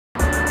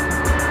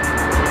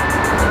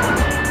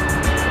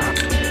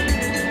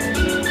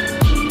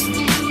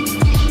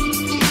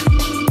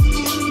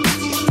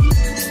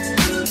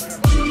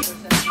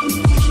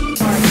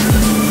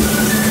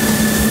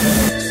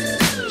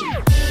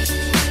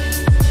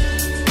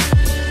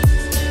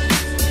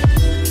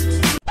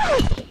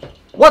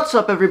What's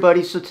up,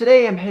 everybody? So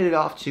today I'm headed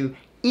off to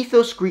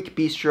Ethos Greek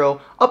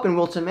Bistro up in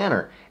Wilton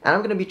Manor, and I'm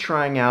going to be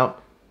trying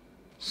out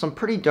some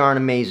pretty darn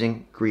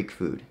amazing Greek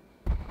food.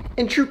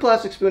 In true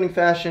plastic spooning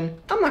fashion,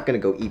 I'm not going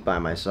to go eat by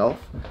myself.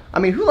 I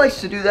mean, who likes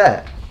to do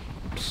that?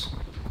 Psst,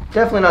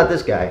 definitely not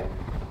this guy.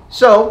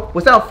 So,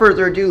 without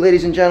further ado,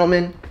 ladies and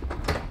gentlemen,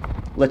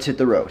 let's hit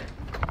the road.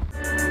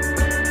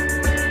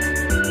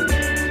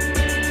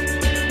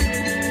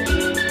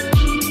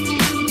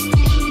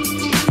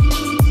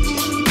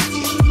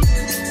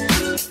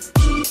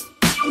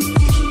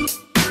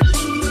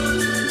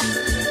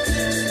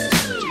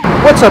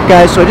 What's up,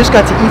 guys? So I just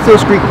got to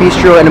Ethos Greek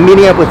Bistro and I'm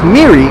meeting up with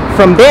Miri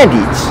from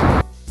Bandits.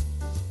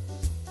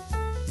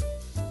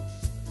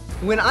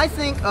 When I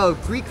think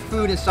of Greek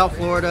food in South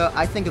Florida,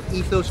 I think of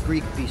Ethos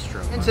Greek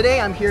Bistro. And today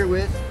I'm here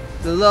with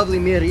the lovely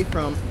Miri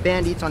from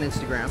Bandits on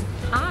Instagram.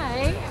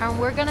 Hi, and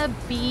we're gonna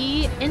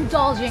be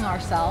indulging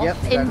ourselves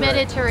in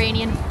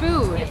Mediterranean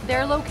food.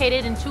 They're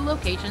located in 2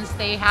 locations.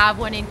 They have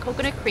one in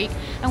Coconut Creek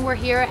and we're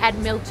here at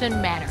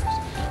Wilton Manors.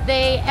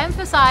 They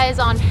emphasize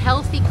on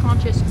healthy,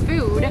 conscious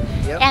food,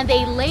 and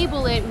they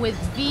label it with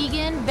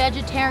vegan,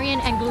 vegetarian,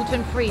 and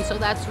gluten-free. So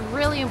that's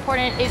really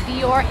important if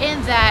you're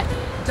in that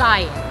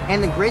diet.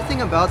 And the great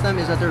thing about them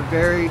is that they're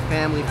very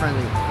family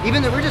friendly.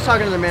 Even though we're just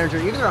talking to the manager,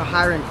 even their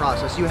hiring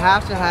process, you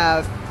have to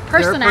have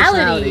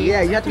personality.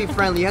 Yeah, you have to be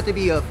friendly. You have to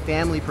be a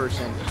family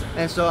person.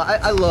 And so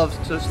I love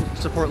to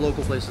support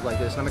local places like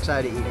this, and I'm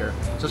excited to eat here.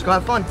 So let's go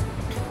have fun.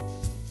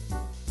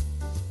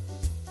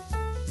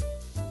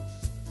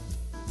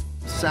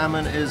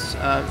 Salmon is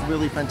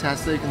really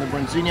fantastic, and the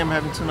bronzini I'm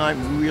having tonight,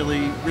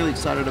 really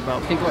excited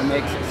about. I think what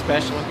makes it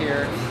special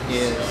here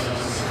is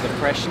the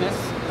freshness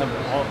of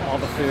all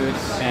the foods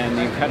and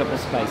the incredible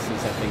spices,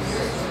 I think.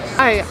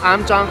 Hi,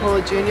 I'm John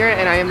Cola Jr.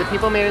 and I am the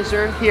people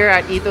manager here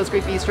at Ethos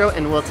Greek Bistro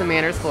in Wilton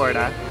Manors,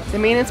 Florida. The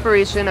main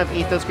inspiration of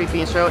Ethos Greek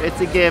Bistro is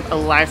to give a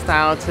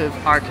lifestyle to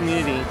our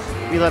community.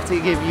 We love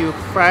to give you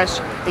fresh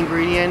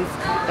ingredients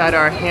that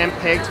are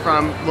hand-picked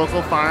from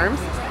local farms,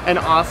 and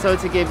also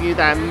to give you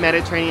that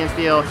Mediterranean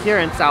feel here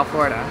in South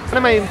Florida. One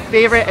of my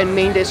favorite and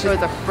main dishes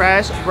is a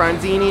fresh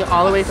bronzini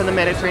all the way from the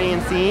Mediterranean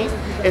Sea.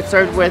 It's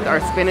served with our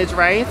spinach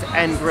rice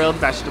and grilled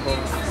vegetables.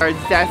 Our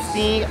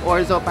zesty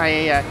orzo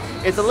paella.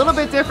 It's a little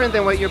bit different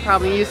than what you're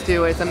probably used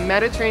to. It's a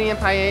Mediterranean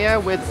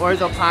paella with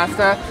orzo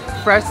pasta,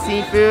 fresh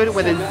seafood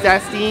with a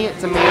zesty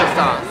tomato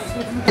sauce.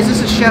 This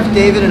is Chef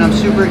David, and I'm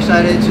super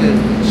excited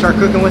to start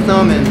cooking with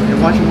him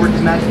and watch him work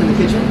his magic in the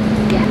kitchen.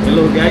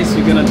 Hello guys,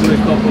 we're gonna do a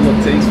couple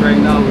of things right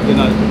now. We're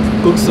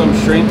gonna cook some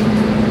shrimp,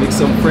 make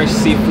some fresh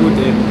seafood,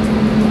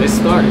 and let's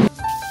start.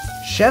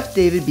 Chef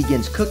David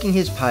begins cooking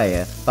his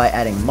paella by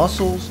adding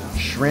mussels,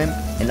 shrimp,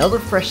 and other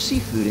fresh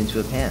seafood into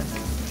a pan.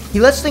 He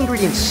lets the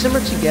ingredients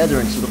simmer together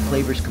until the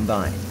flavors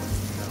combine.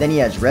 Then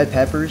he adds red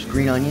peppers,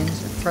 green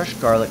onions, and fresh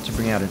garlic to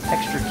bring out an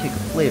extra kick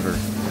of flavor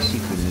the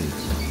seafood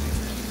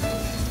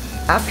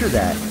needs. After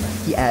that,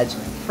 he adds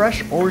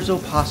fresh orzo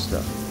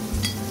pasta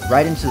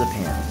right into the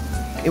pan.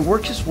 It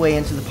works its way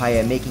into the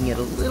paella, making it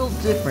a little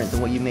different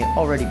than what you may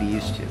already be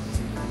used to.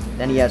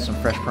 Then he adds some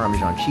fresh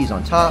Parmesan cheese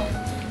on top,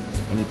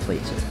 and he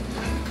plates it.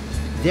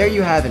 There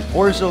you have an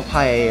orzo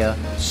paella,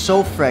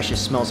 so fresh it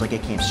smells like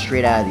it came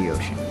straight out of the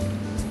ocean.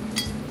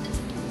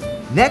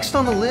 Next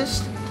on the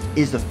list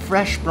is the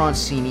fresh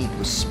bronzini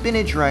with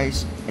spinach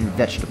rice and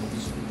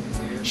vegetables.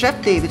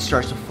 Chef David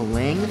starts with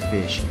filleting the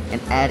fish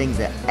and adding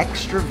the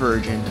extra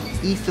virgin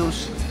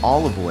Ethos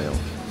olive oil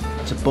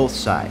to both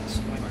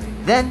sides.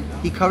 Then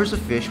he covers the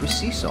fish with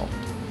sea salt.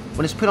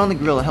 When it's put on the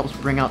grill, it helps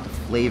bring out the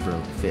flavor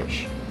of the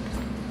fish.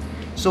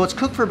 So it's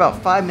cooked for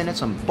about 5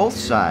 minutes on both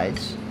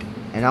sides,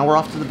 and now we're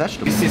off to the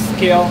vegetables. This is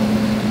kale,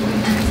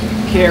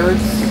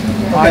 carrots,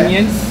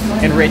 onions,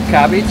 and red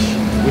cabbage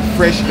with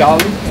fresh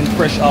garlic and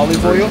fresh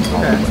olive oil. Okay.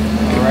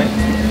 All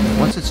right.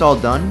 Once it's all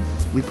done,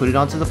 we put it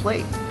onto the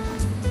plate.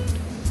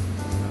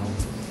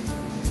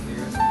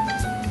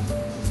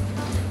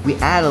 We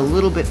add a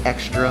little bit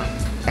extra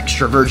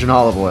virgin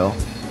olive oil.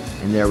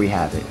 And there we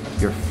have it,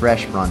 your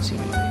fresh bronzini.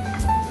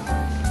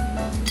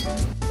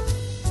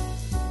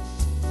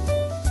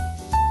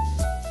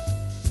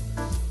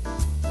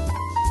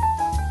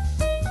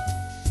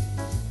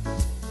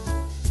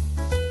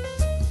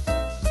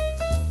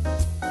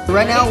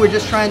 Right now we're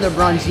just trying the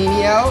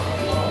bronzini out,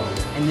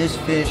 and this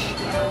fish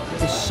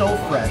is so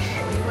fresh,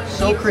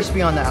 so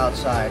crispy on the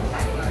outside,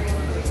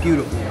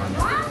 beautiful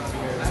on it.